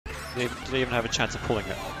Did they even have a chance of pulling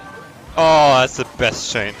it? Oh, that's the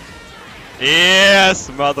best chain. Yes,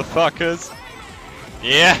 motherfuckers!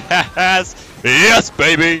 Yes! Yes,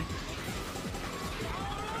 baby!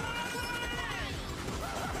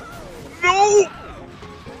 No!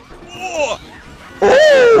 Oh!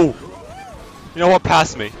 Oh! You know what?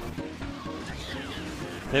 Pass me.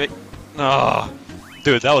 Maybe. Oh,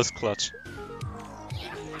 dude, that was clutch.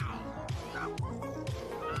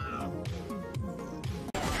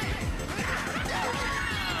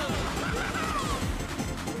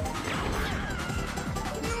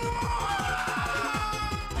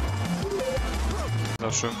 No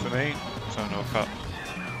shroom for me, so no cut.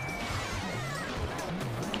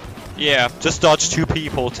 Yeah, just dodge two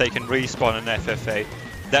people taking respawn in FFA.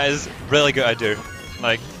 That is really good idea.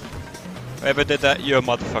 Like, whoever did that, you're a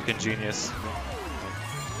motherfucking genius.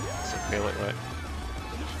 So fail it right.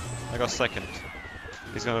 I got second.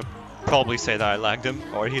 He's gonna probably say that I lagged him,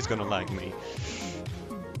 or he's gonna lag me.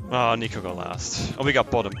 Oh, Nico got last. Oh, we got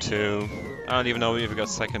bottom too. I don't even know if we got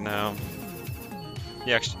second now.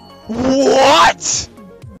 Yeah, actually. What?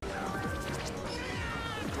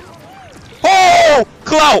 Oh!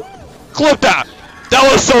 Clout! Clip that!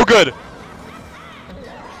 That was so good!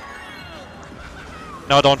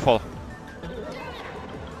 No, don't fall.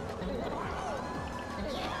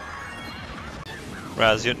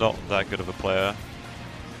 Raz, you're not that good of a player.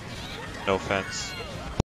 No offense.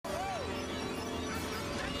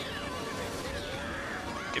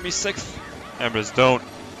 Give me 6th. Embers, don't.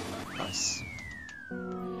 Nice.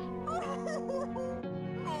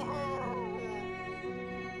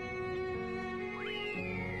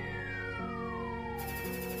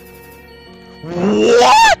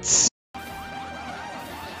 What?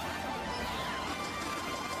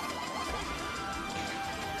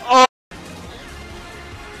 Oh.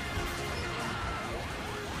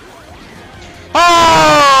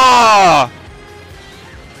 Ah!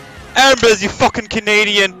 Embers, you fucking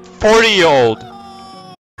Canadian 40-year-old.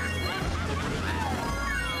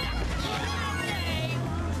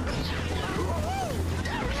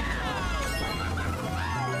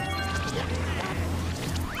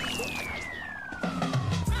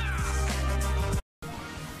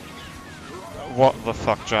 What the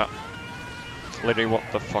fuck, chat? Literally, what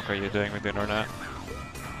the fuck are you doing with the internet?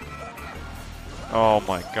 Oh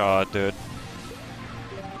my god, dude.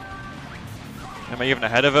 Am I even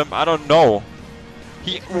ahead of him? I don't know.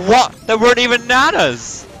 What? There weren't even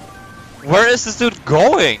nanas! Where is this dude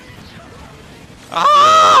going?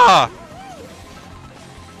 Ah!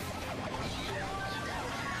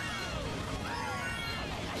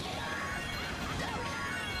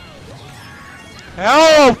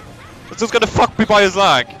 Help! This dude's gonna fuck me by his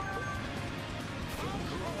lag.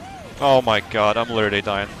 Oh my god, I'm literally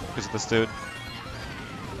dying because of this dude.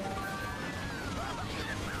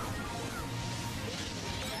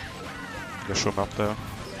 Go show him up though.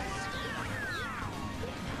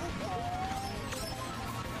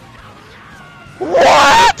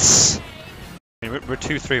 What? I mean, we're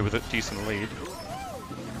 2-3 with a decent lead.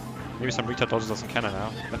 Maybe some retard dodges us in Canada now.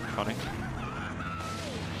 That'd be funny.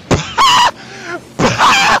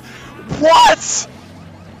 What?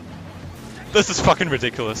 This is fucking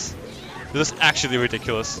ridiculous. This is actually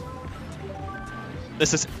ridiculous.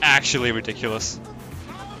 This is actually ridiculous.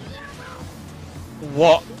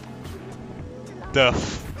 What the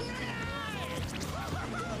f...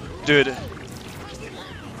 Dude.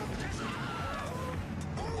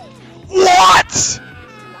 What?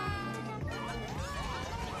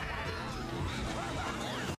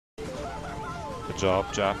 Good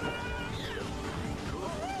job, Jack.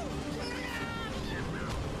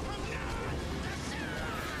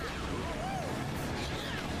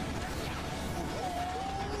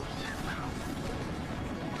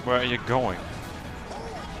 Where are you going?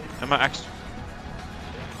 Am I actually...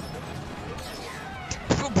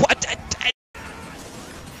 What?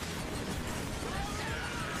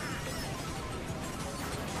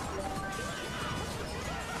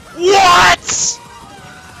 What?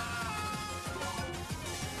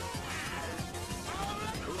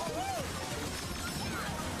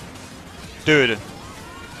 Dude.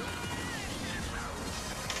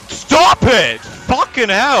 Stop it! Fucking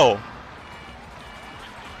hell!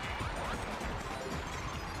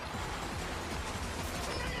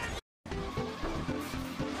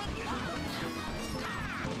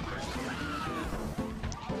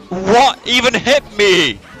 What even hit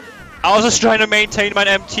me? I was just trying to maintain my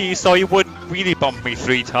MT so he wouldn't really bump me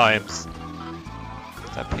 3 times.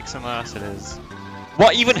 That pick some ass it is.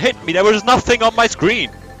 What even hit me? There was nothing on my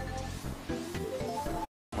screen.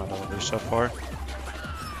 I don't know so far.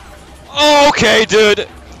 Okay, dude.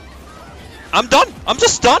 I'm done. I'm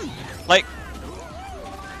just done. Like,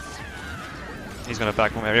 he's gonna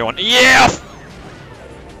back from everyone. Yeah!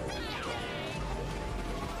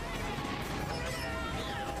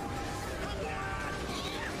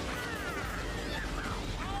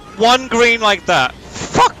 One green like that.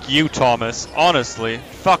 Fuck you, Thomas. Honestly,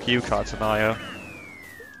 fuck you, Katanayo.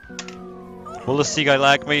 Will the sea guy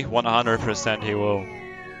lag me? 100% he will.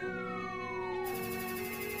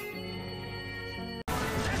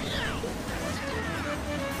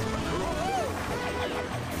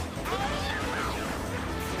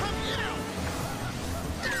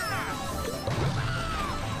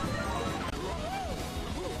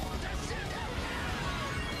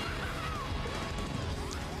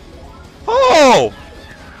 Oh!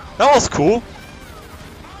 That was cool.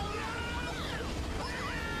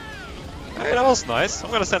 Hey, that was nice.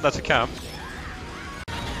 I'm gonna send that to camp.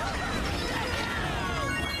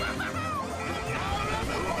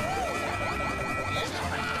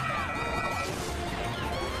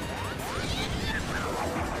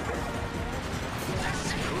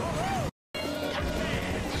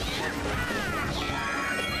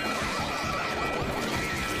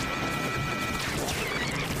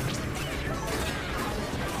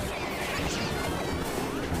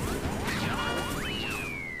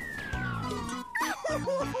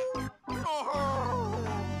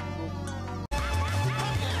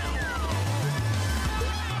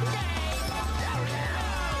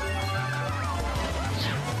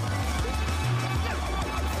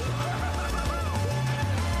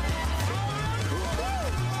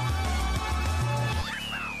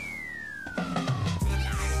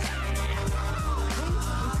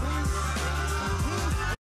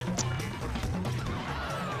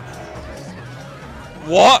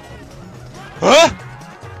 What? Huh?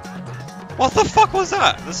 What the fuck was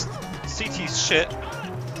that? This CT's shit.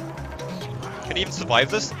 Can he even survive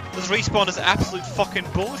this? This respawn is absolute fucking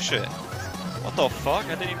bullshit. What the fuck?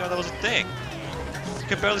 I didn't even know that was a thing. You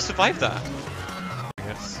can barely survive that.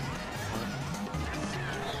 Yes.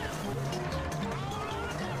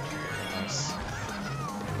 Nice.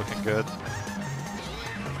 Looking good.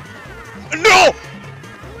 No!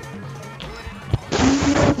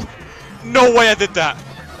 No way I did that!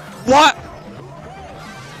 What?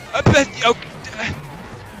 I bet. Okay.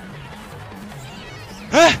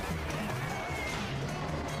 Huh?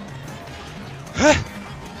 Huh?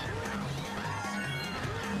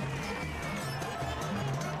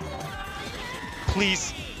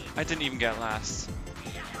 Please. I didn't even get last.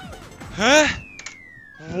 Huh?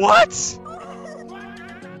 What?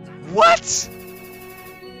 What?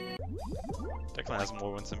 Declan has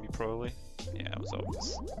more wins than me, probably. Yeah, it was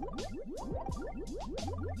obvious.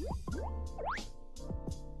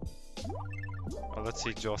 Oh, let's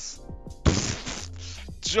see Joss.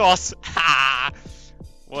 Joss! Ha!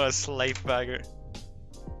 What a slave bagger.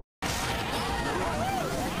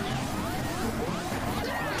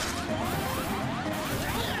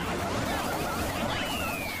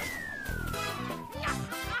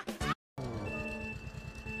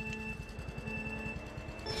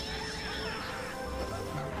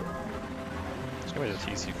 Let's go to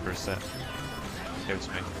TC for a set. Give it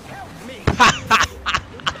to me.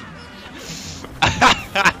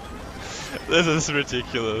 This is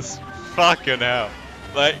ridiculous. Fucking hell.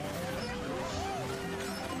 Like...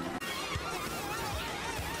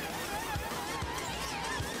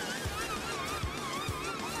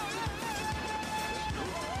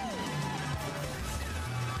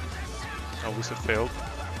 Oh, we said failed.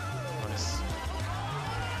 Nice.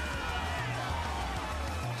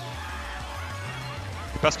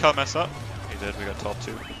 Best card mess up? He did, we got top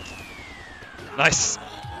 2. Nice!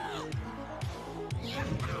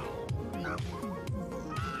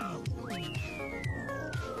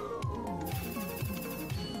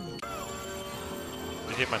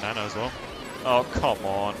 Did he hit my nano as well? Oh, come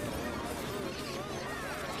on.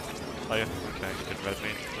 Oh yeah, okay, you did red me.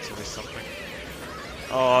 That's at least something.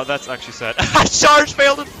 Oh, that's actually sad. Charge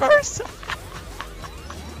failed at first!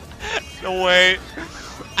 No way!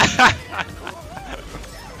 Oh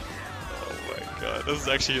my god, this is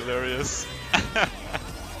actually hilarious. Oh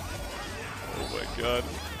my god.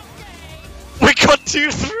 We got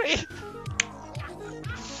 2-3!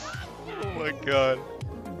 Oh my god.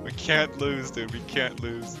 We can't lose, dude, we can't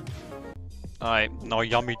lose. Alright, now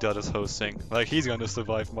Yummy Dud is hosting. Like, he's gonna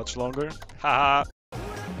survive much longer. Haha!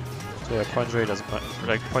 So yeah, point rate doesn't matter.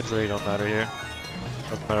 Like, point rate don't matter here.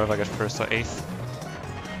 Doesn't matter if I get first or 8th.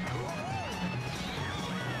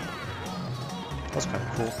 That's kind of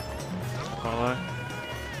cool. Not gonna lie.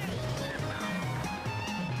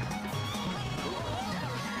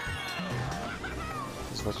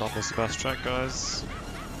 Let's work on this fast track, guys.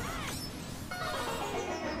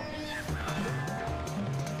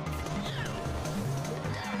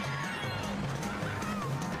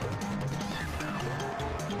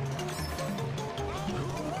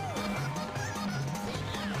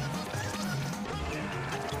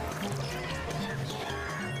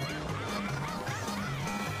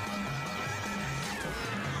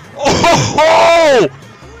 Oh!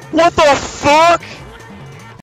 What the fuck?